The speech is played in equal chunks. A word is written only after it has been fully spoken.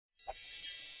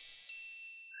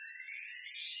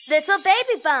Little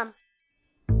baby bump.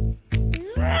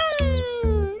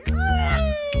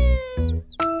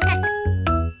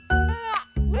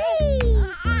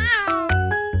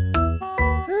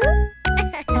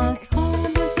 As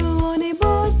rodas do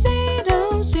ônibus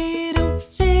giram, giram,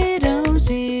 giram,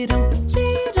 giram,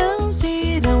 giram,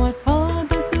 giram. As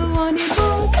rodas do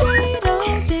ônibus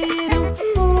giram, giram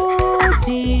o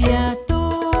dia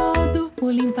todo. O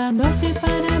limpador de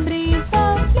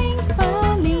para-brisas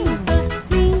limpa, limpa,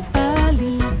 limpa,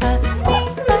 limpa, limpa,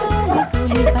 limpa. O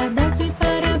limpador de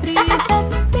para-brisas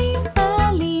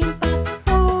limpa, limpa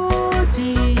o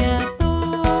dia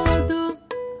todo.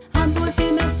 A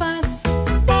buzina faz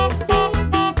bip, bip,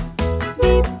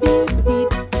 bip, bip,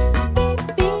 bip,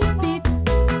 bip, bip.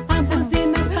 A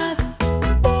buzina faz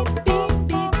bip, bip,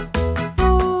 bip o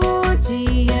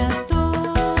dia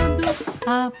todo. A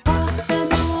porta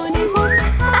do ônibus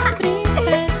abre e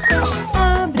fecha,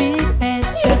 abre e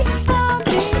fecha,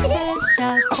 abre e fecha.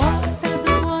 A porta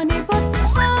do ônibus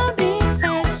abre e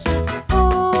fecha o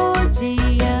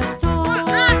dia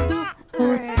todo.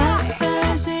 Os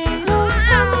passageiros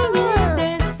sobem e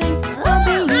descem,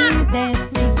 sobem e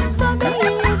descem, sobem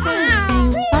e descem.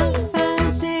 Os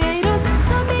passageiros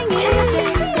sobem e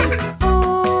descem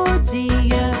o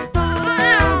dia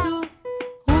todo.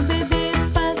 O bebê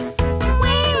faz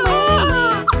ué, ué,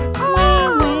 ué,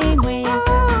 ué, ué, ué,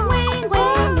 ué,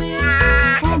 ué, ué.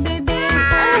 O bebê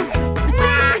faz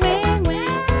ué, ué,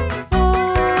 ué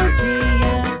o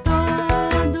dia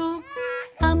todo.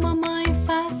 A mamãe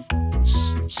faz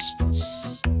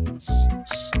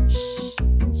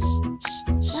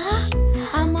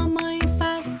a mamãe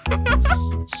faz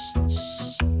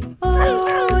o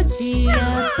dia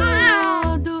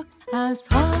todo. As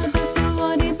rodas do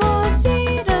ônibus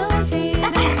giram,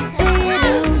 giram,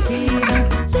 giram,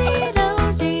 giram,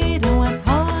 giram, giram. As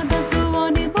rodas do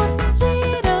ônibus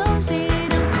giram,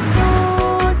 giram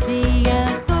o dia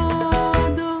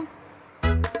todo.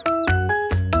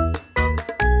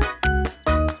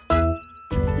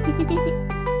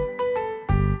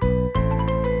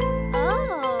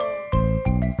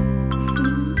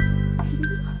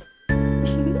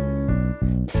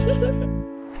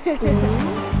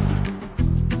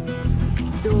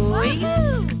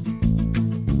 Dois,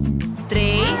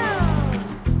 três,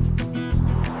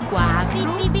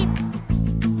 quatro,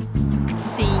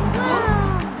 cinco,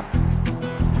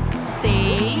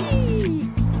 seis,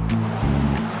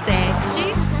 sete,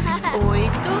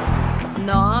 oito,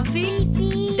 nove,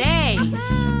 10.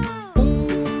 1,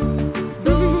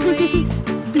 2,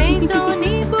 3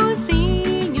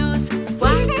 onibusinhos.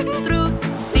 4,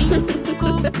 5,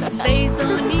 6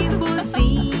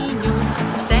 onibusinhos.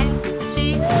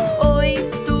 7,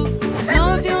 8,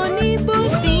 9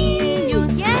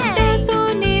 onibusinhos. 10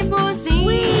 onibusinhos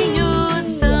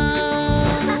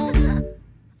são.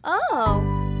 Oh.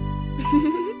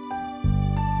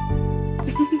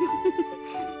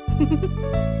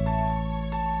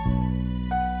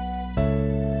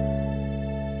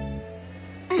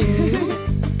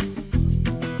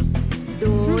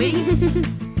 Dois,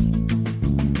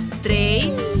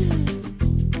 três,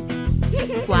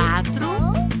 quatro,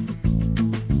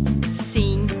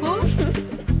 cinco,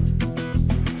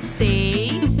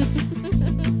 seis,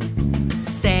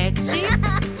 sete,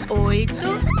 8,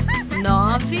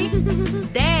 9,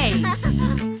 10.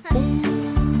 1,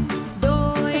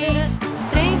 2,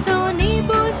 3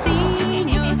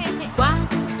 onibusinhos.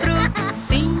 4,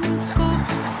 5,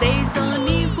 6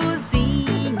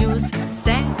 onibusinhos.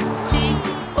 7,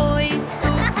 8,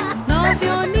 9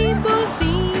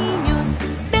 onibusinhos.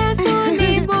 10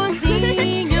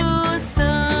 onibusinhos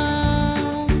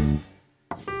são.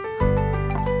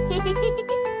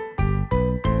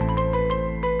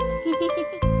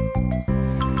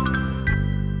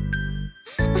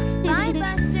 Bye,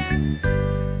 Buster.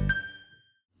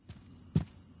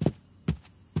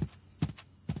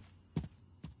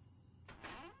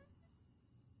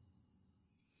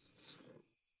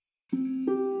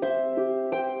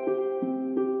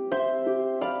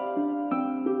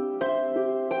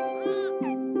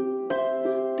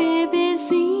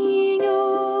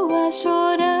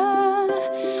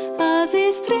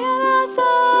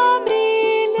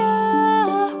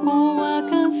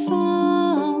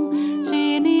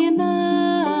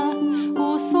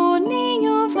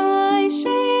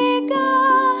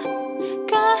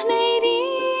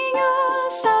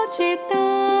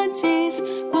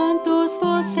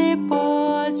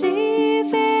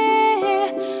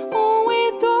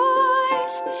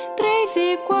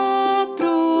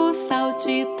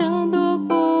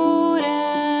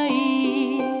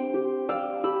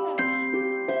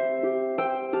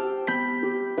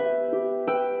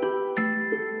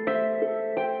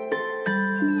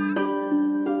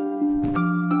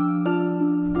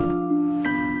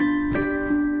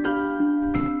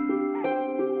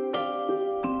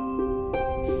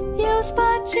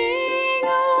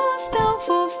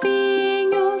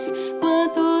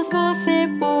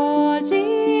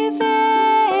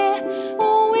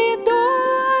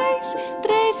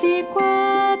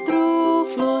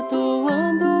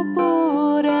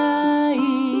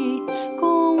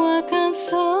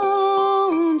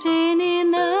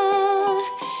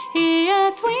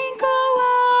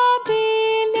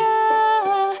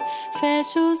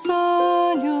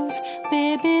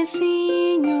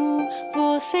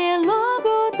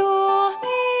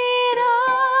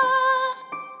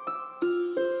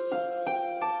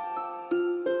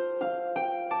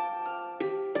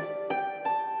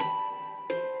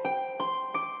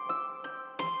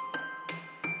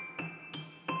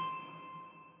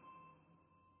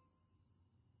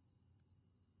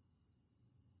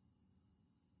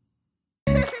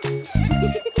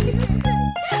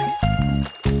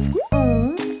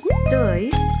 Um,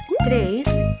 dois, três,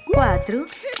 quatro,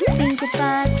 cinco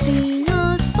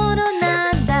patinhos foram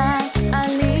nadar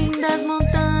além das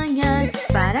montanhas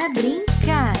para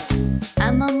brincar.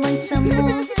 A mamãe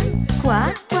chamou,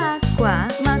 quá, quá, quá,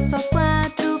 mas só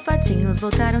quatro patinhos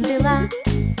voltaram de lá.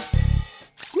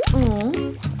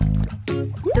 Um,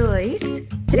 dois,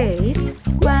 três,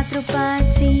 quatro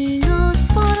patinhos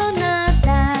foram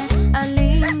nadar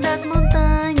além das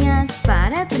montanhas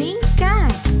para brincar.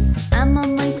 A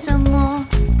mamãe chamou,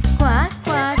 quá,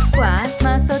 quá, quá,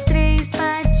 mas só três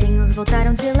patinhos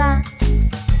voltaram de lá.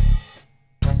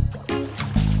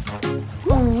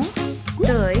 Um,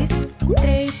 dois,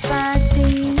 três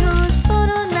patinhos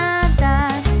foram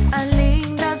nadar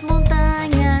além das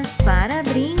montanhas para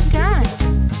brincar.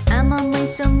 A mamãe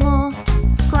chamou,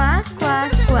 quá, quá,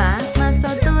 quá, mas só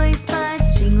dois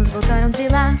patinhos voltaram de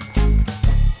lá.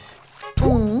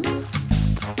 Um,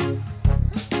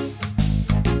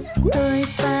 dois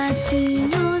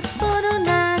patinhos foram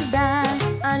nadar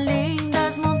além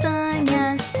das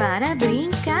montanhas para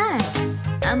brincar.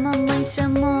 A mamãe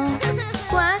chamou,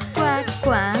 quá, quá,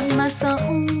 quá, mas só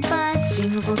um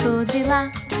patinho voltou de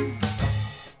lá.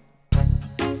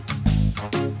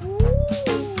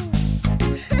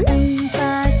 Um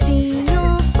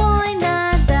patinho foi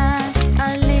nadar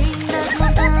além das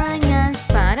montanhas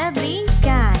para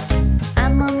brincar. A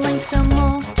mamãe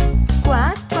chamou,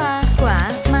 quá, quá, quá,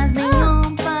 mas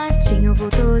nenhum patinho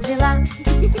voltou de lá.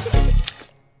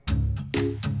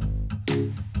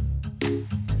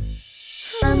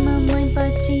 A mamãe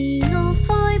patinho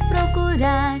foi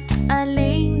procurar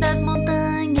além das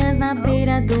montanhas na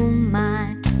beira do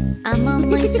mar. A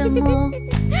mamãe chamou,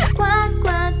 quá,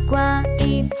 quá, quá,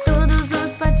 e todos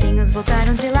os patinhos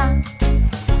voltaram de lá.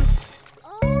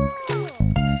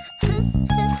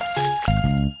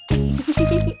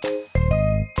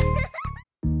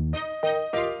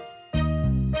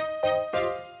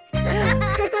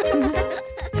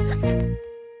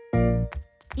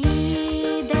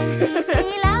 I denti si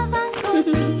lavan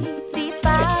così, si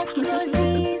fa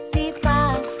così, si fa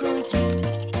così.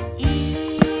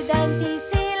 I denti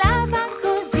si lavan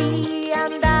così,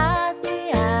 andate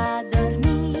a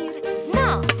dormir.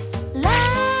 No, la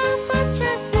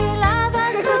faccia si lava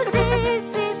così,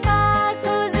 si fa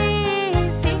così,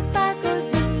 si fa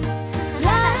così.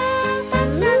 La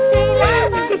faccia si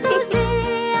lava così,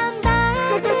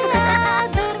 andate a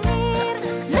dormir.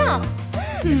 No.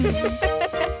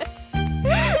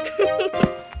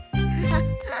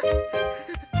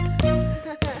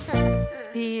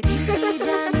 Per il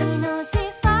pigiamino si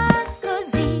fa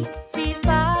così, si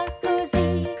fa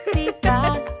così, si fa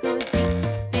così.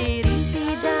 Per il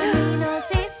pigiamino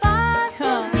si fa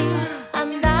così,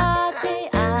 andate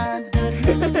a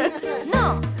dormire.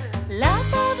 No, la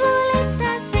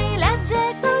tavoletta si legge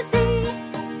così,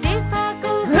 si fa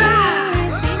così,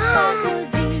 si fa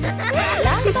così.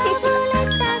 La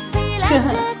tavoletta si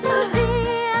legge così,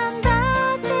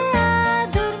 andate a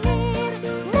dormire.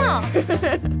 No.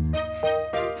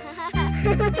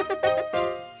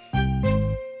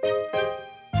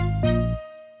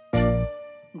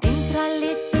 Dentro al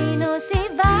lettino si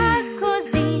va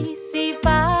così, si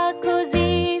fa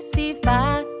così, si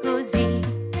fa così.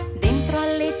 Dentro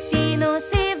al lettino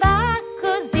si va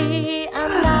così,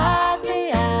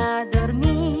 andate a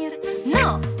dormire.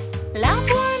 No, la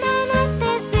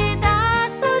buonanotte si dà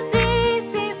così,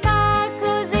 si fa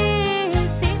così,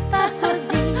 si fa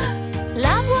così.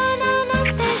 La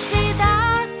buonanotte si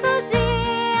dà così,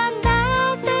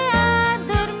 andate a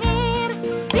dormire.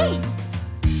 Sì,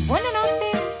 buonanotte.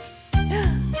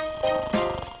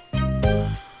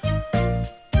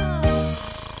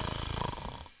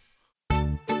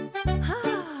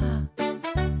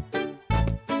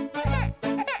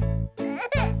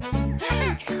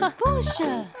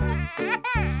 Puxa,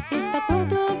 está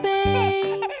tudo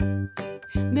bem?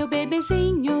 Meu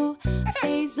bebezinho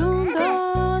fez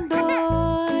dodói.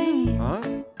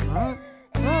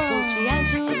 Vou te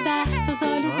ajudar, seus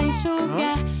olhos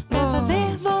enxugar, pra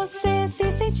fazer você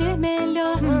se sentir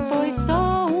melhor. Foi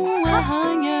só um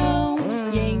arranhão,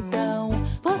 e então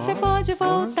você pode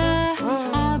voltar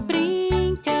a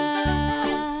brincar.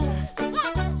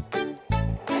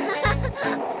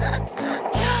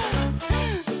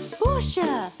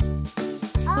 Puxa,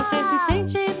 você se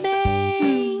sente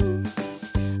bem?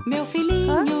 Meu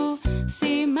filhinho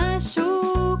se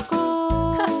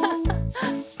machucou.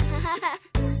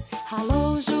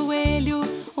 Ralou o joelho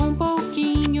um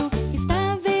pouquinho,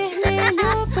 está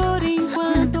vermelho por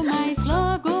enquanto, mas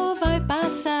logo vai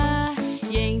passar.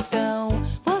 E então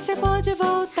você pode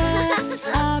voltar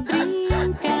a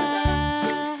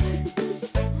brincar.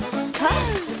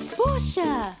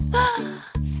 Puxa!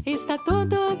 Está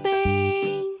tudo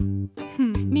bem.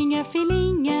 Minha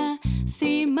filhinha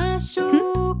se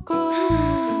machucou.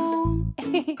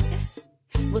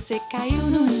 Você caiu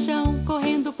no chão,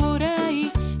 correndo por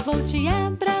aí. Vou te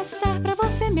abraçar pra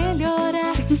você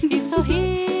melhorar e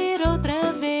sorrir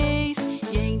outra vez.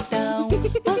 E então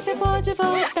você pode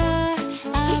voltar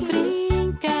a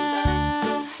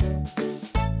brincar.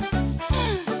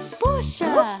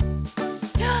 Puxa!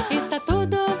 Está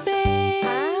tudo bem.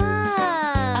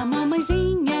 A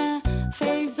mamãezinha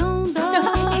fez um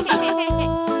dodói.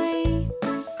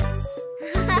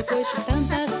 Depois de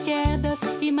tantas quedas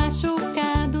e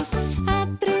machucados, a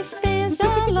tristeza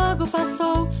logo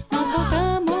passou. Nós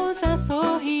voltamos a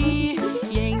sorrir.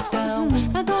 E então,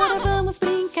 agora vamos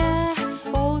brincar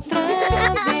outra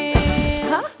vez.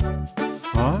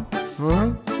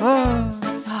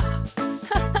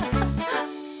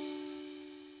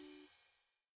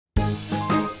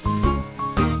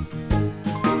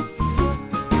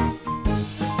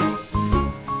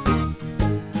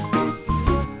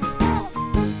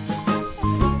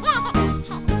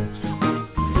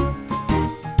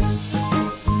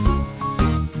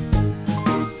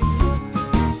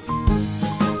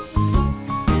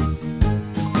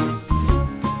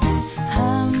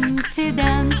 Humpty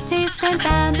Dumpty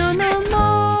sentado no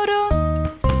muro.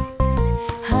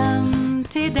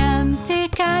 Humpty Dumpty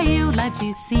caiu lá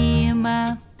de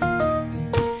cima.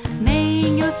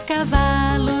 Nem os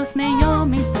cavalos, nem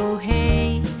homens do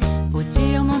rei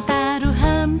podiam montar o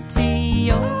Humpty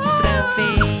outra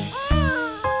vez.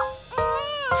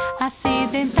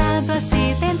 Acidentado,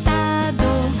 acidentado,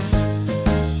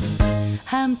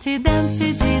 Humpty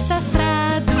Dumpty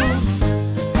desastrado.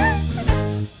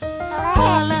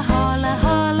 Rola, rola,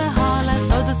 rola, rola,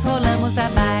 todos rolamos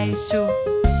abaixo.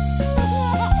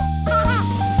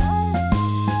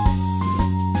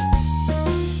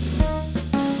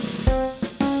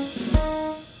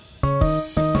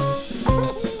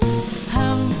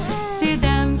 Humpty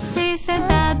Dumpty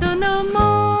sentado no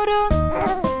muro.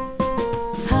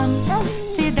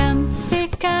 Humpty Dumpty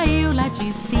caiu lá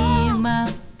de cima.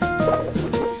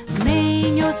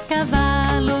 Nem os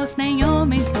cavalos, nem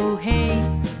homens do rei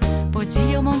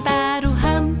podiam montar o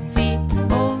Humpty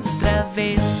outra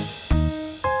vez.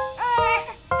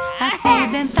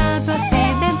 Acidentado,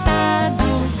 acidentado,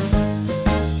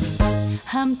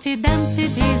 Humpty Dumpty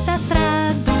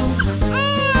desastrado.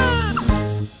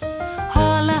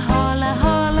 Rola, rola,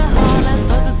 rola, rola,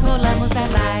 todos rolamos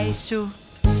abaixo.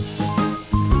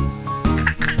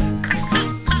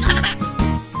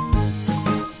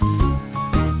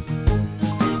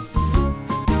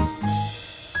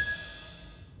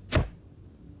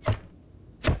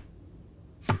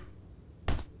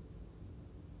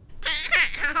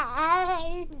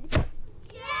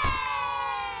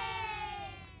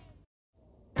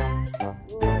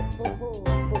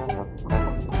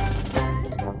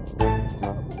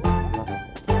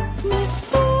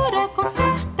 Mistura,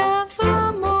 conserta,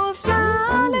 vamos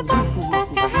lá. Levanta,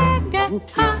 carrega,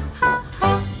 ha, ha,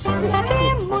 ha.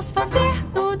 Sabemos fazer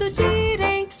tudo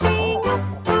direitinho,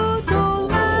 tudo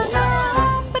lá na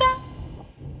obra.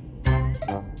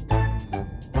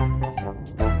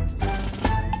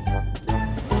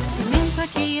 O cimento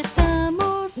aqui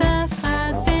estamos a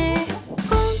fazer.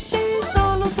 Com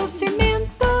tijolos o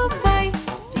cimento vai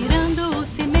virando o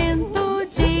cimento o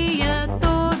dia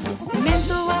todo. O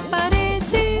cimento a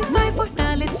parede vai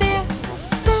fortalecer.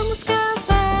 Vamos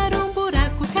cavar um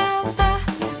buraco, cavar.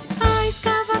 A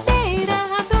escavadeira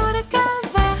adora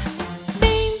cavar.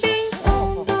 Bem, bem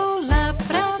fundo lá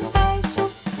pra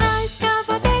baixo. A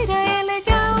escavadeira é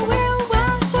legal, eu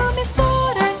acho.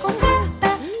 Mistura,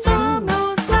 conserta,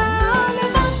 vamos lá.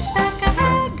 Levanta,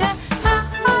 carrega, ha,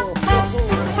 ha, ha.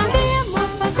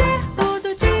 Sabemos fazer tudo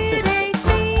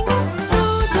direitinho,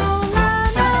 tudo lá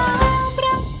na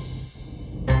obra.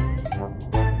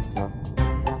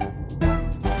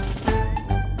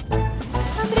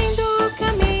 Abrindo o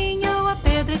caminho, a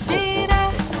pedra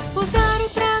tirar. Usar o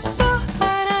trator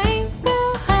para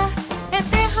empurrar. É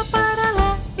terra para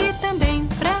lá e também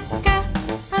pra cá.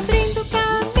 Abrindo o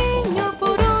caminho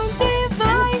por onde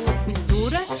vai.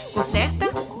 Mistura,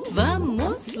 conserta,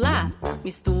 vamos lá.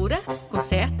 Mistura,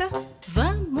 conserta,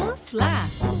 vamos lá.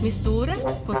 Mistura,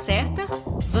 conserta,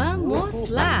 vamos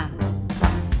lá.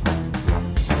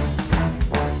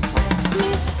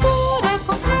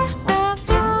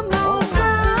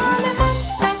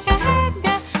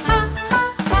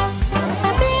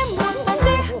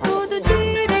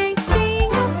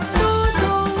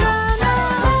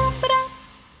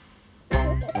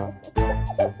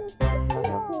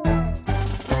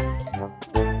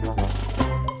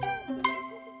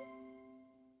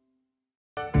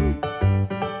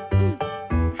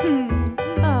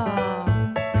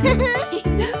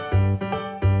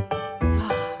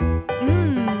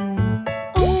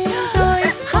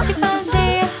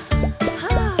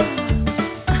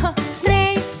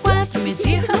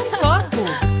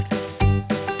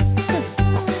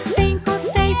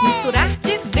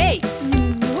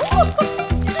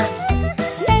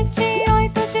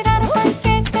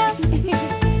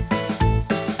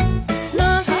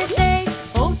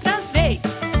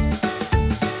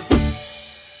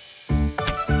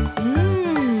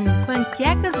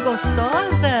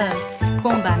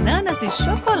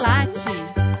 chocolate.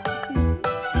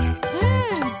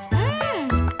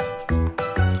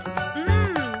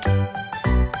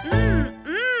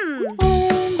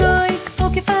 Dois, o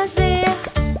que fazer?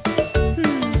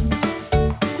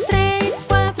 3,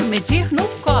 4, medir no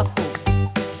copo.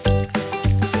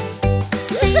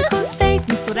 5, 6,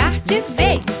 misturar de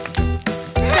vez.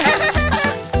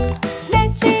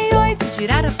 7, 8,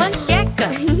 girar a panqueca.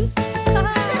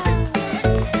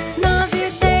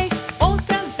 9, 10,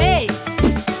 outra vez.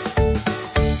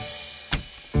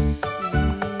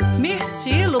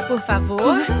 Mirtilo, por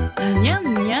favor. Nham,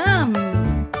 nham.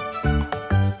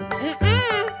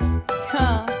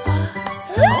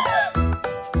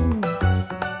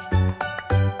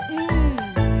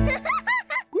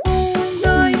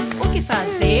 2, o que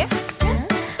fazer?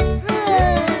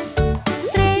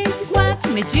 3,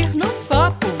 4, medir no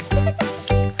copo.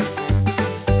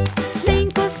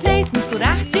 5, 6,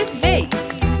 misturar de vez.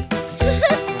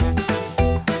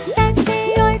 7,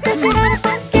 8, girar a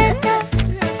panqueca.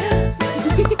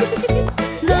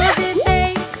 9,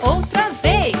 10, outra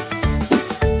vez.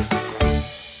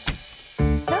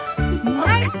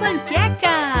 Mais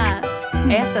panquecas!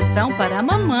 Essas são para a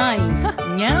mamãe.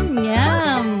 Nham,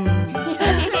 nham.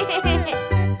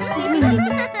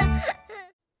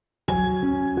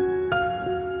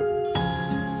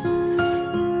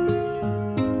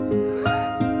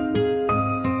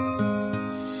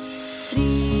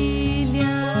 Brilha,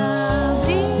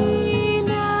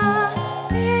 brilha,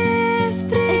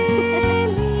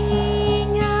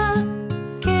 estrelinha,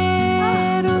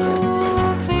 quero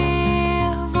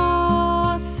ver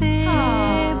você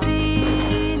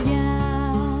brilhar.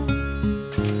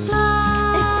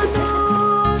 Lá no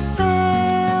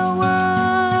céu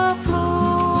a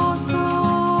flutuar,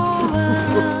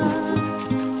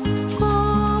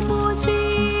 como diamantes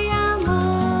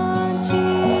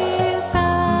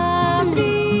a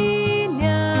brilhar.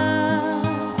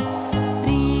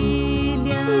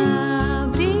 Brilha,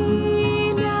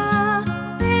 brilha,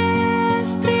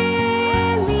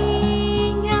 estrelinha,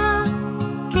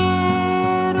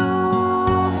 quero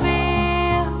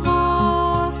ver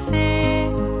você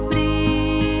brilhar.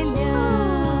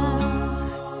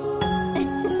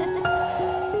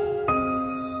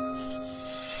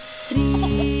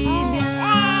 Brilha,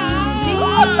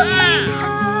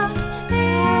 brilha,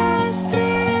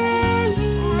 estrelinha,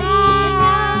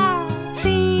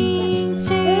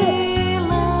 cintilando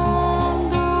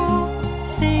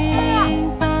sem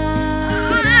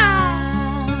parar,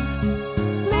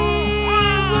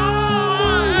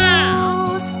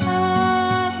 levando-nos a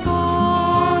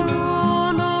todo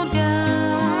lugar,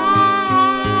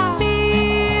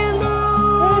 pelo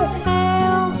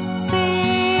céu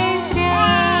sempre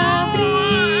a brilhar.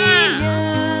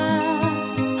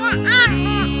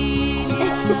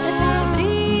 Brilha,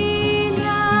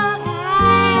 brilha,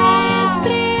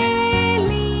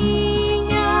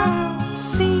 estrelinha,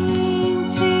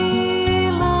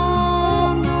 cintilando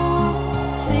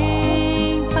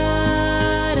sem parar.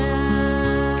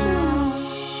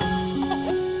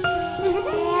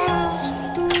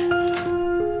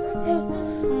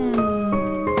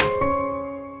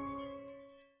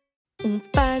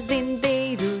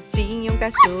 Fazendeiro tinha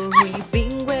cachorro e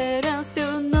Bingo era o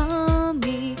seu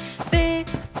nome.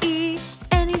 B-I-N-G-O,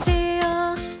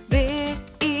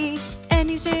 B-I-N-G-O,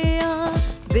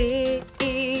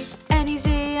 B-I-N-G-O,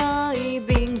 e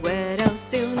Bingo era o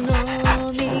seu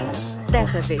nome.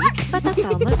 Dessa vez, bata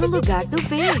palmas no lugar do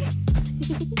B.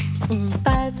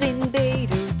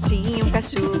 Fazendeiro tinha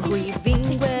cachorro e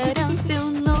Bingo era o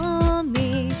seu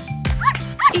nome.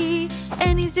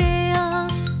 I-N-G-O,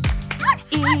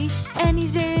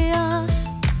 I-N-G-O,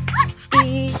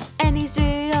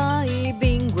 I-N-G-O, e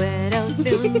Bingo era o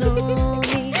seu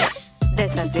nome.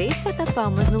 Dessa vez, bata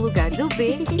palmas no lugar do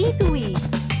B e do I.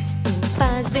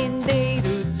 Fazendeiro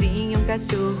tinha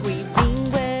cachorro e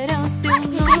Bingo era o seu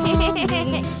nome.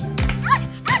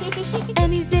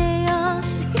 N-G-O,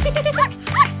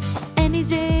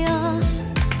 N-G-O,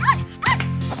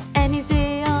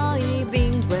 N-G-O, e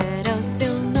Bingo era o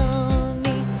seu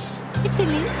nome.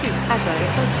 Excelente! Agora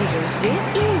só diga o G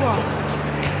e o O.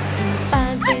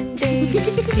 Fazendeiro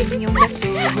tinha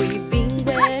cachorro e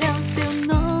Bingo era o seu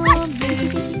nome.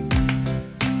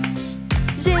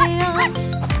 G-O,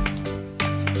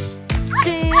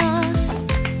 G-O,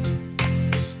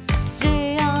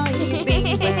 G-O, e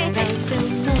Bingo era o seu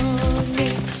nome.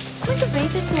 Muito bem,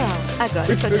 pessoal.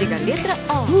 Agora só diga a letra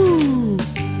O.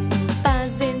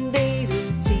 Fazendeiro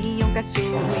tinha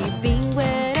cachorro e Bingo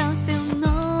era o seu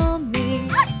nome.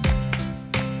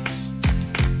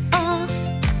 O,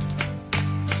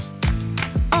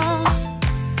 O,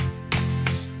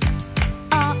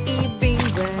 O, e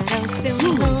Bingo era o seu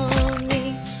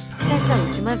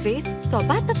vez, só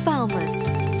bata palmas.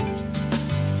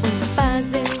 Um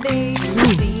fazendeiro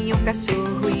tinha um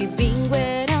cachorro e Bingo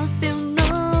era o seu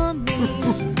nome.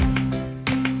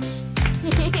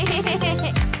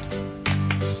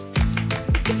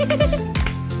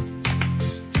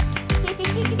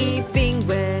 E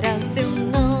Bingo era o seu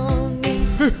nome.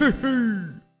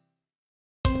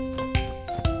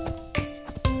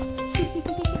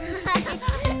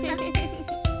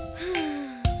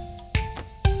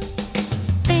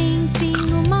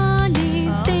 Dentinho mole,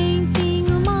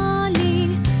 dentinho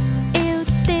mole. Eu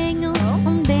tenho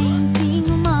um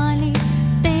dentinho mole.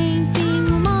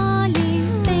 Dentinho mole,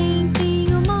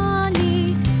 dentinho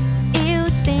mole.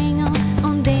 Eu tenho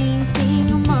um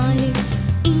dentinho mole.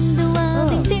 Indo ao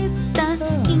dentista,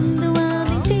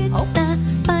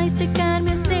 vai checar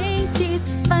meus dentes,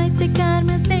 vai checar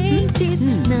meus dentes.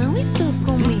 Não estou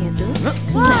com medo,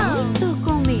 não estou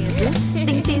com medo.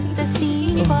 Dentistas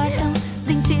se importam,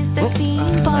 dentistas se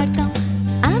importam.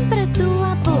 Abra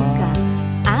sua boca,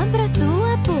 abra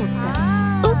sua boca.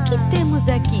 O que temos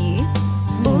aqui?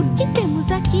 O que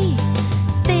temos aqui?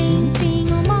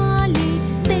 Dentinho mole,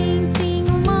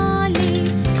 dentinho mole.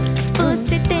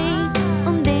 Você tem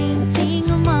um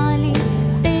dentinho mole.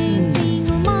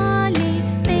 Dentinho mole,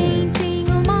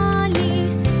 dentinho mole.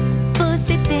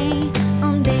 Você tem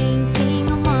um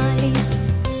dentinho mole.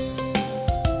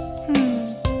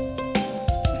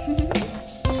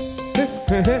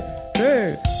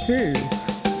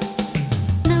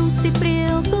 Não se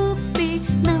preocupe,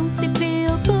 não se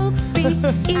preocupe.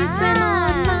 Isso é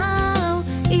normal,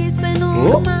 isso é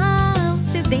normal.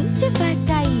 Seu dente vai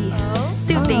cair,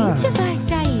 seu dente vai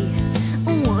cair.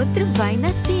 Um outro vai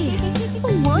nascer,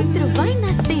 um outro vai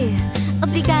nascer.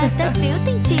 Obrigada, seu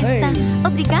dentista,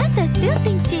 obrigada, seu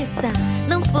dentista.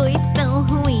 Não foi tão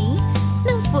ruim,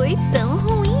 não foi tão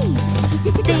ruim.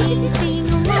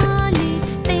 Dentinho mole,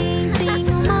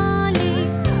 dentinho mole.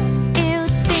 Eu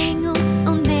tenho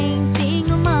um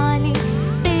dentinho mole.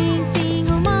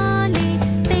 Dentinho mole,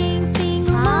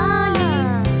 dentinho mole.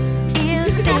 Eu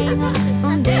tenho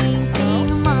um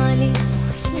dentinho mole.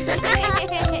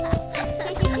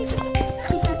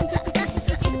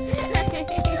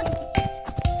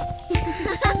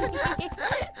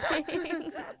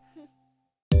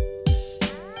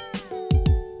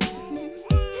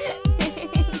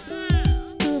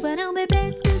 Tubarão bebê,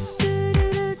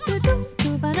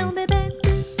 tubarão bebê,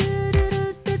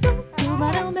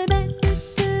 tubarão bebê,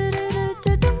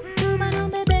 tubarão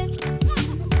bebê,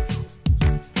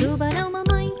 tubarão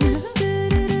mamãe,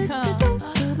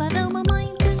 tubarão mamãe,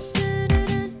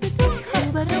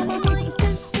 tubarão mamãe,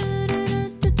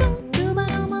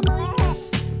 tubarão mamãe,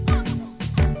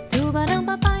 tubarão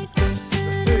papai,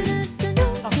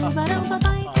 tubarão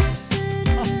papai,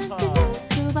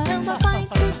 tubarão papai.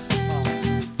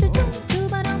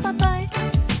 Tubarão papai,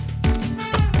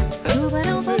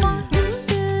 tubarão vovó,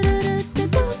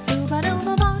 tubarão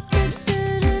vovó,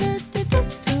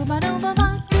 tubarão vovó,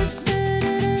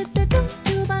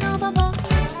 tubarão vovó,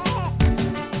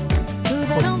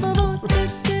 tubarão vovô,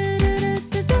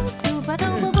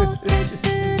 tubarão vovô,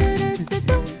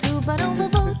 tubarão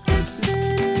vovô,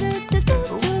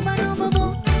 tubarão vovô.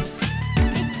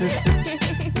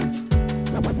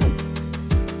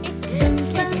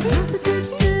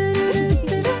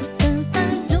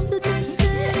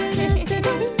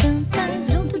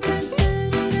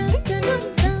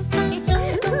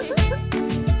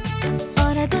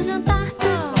 Hora do jantar,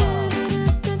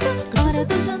 hora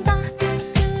do jantar,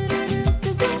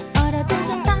 hora do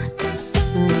jantar,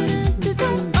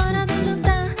 hora do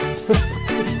jantar.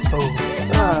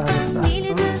 A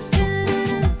família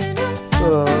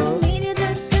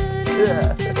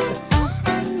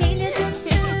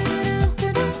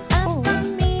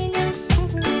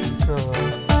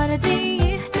hora de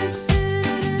ir,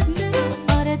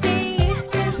 hora de ir,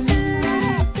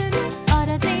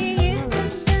 hora de ir,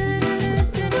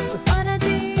 hora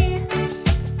de ir.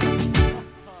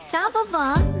 Tchau, vovó.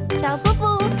 Tchau,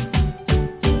 vovô.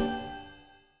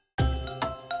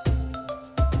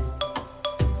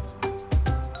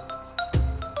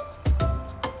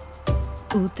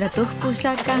 O trator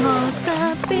puxa a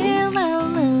carroça pela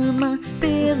lama,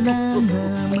 pela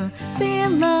lama,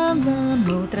 pela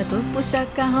lama. O trator puxa a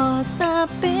carroça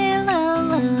pela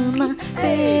lama,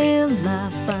 pela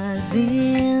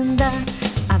fazenda.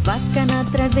 A vaca na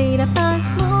traseira faz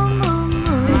mu, mu,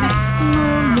 mu,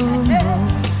 mu, mu,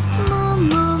 mu,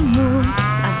 mu, mu.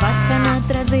 A vaca na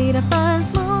traseira faz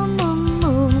mu, mu,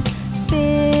 mu,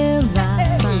 pela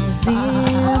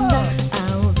fazenda. A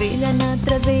ovelha na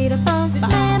traseira faz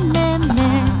mé, mé,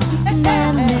 mé, mé,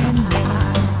 mé, mé,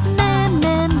 mé,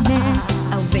 mé, mé.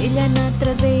 A ovelha na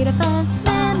traseira faz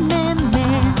mé,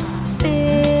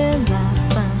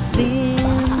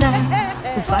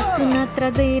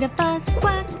 traseira faz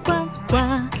quá, quá,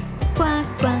 quá, quá,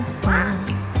 quá, quá,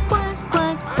 quá,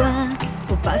 quá, quá.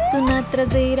 O pato na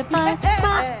traseira faz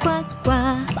quá, quá,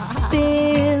 quá,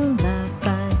 pela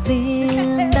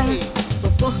fazenda.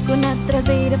 O porco na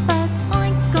traseira faz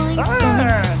oink, oink, oink,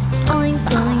 oink,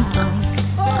 oink, oink,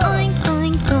 oink,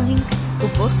 oink, oink. O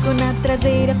porco na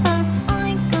traseira faz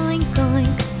oink, oink,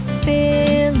 oink,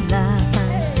 pela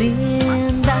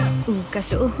fazenda. O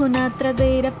cachorro na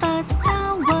traseira faz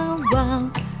au, au,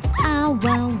 au, au,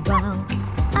 au, au,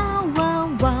 au, au,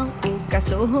 au. O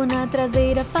cachorro na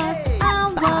traseira faz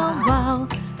au, au, au,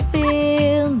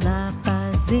 pela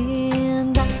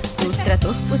fazenda. O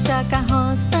trator puxa a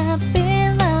carroça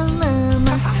pela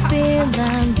lama, pela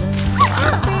lama,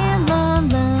 pela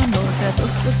lama. O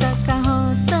trator puxa a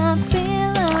carroça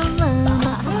pela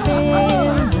lama,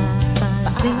 pela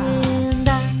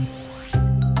fazenda.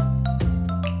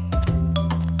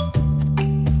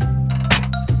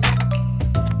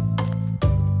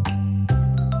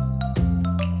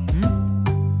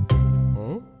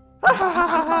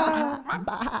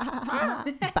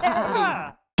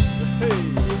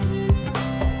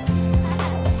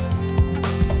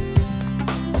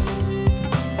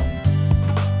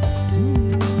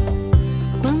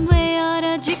 Quando é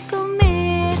hora de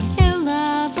comer, eu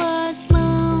lavo as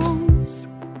mãos.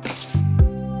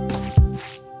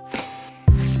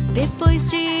 Depois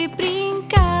de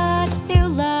brincar, eu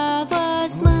lavo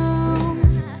as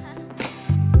mãos.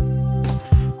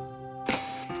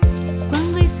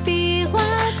 Quando espirro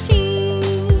a ti,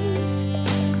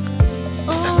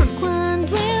 ou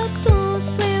quando eu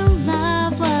tosso, eu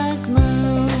lavo as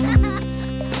mãos.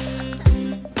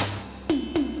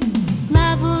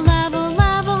 Lavo, lavo,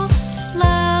 lavo,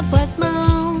 lavo as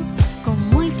mãos com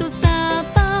muito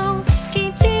sabão,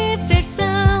 que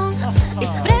diversão.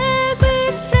 Esfrego,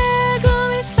 esfrego,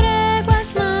 esfrego as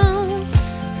mãos.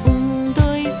 1,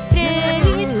 2,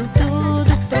 3,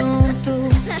 tudo pronto.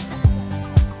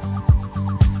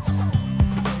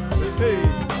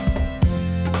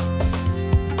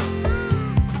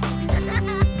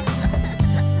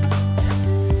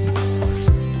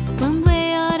 Quando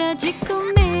é hora de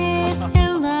comer,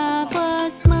 eu lavo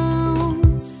as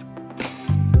mãos.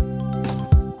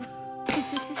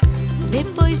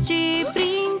 Depois de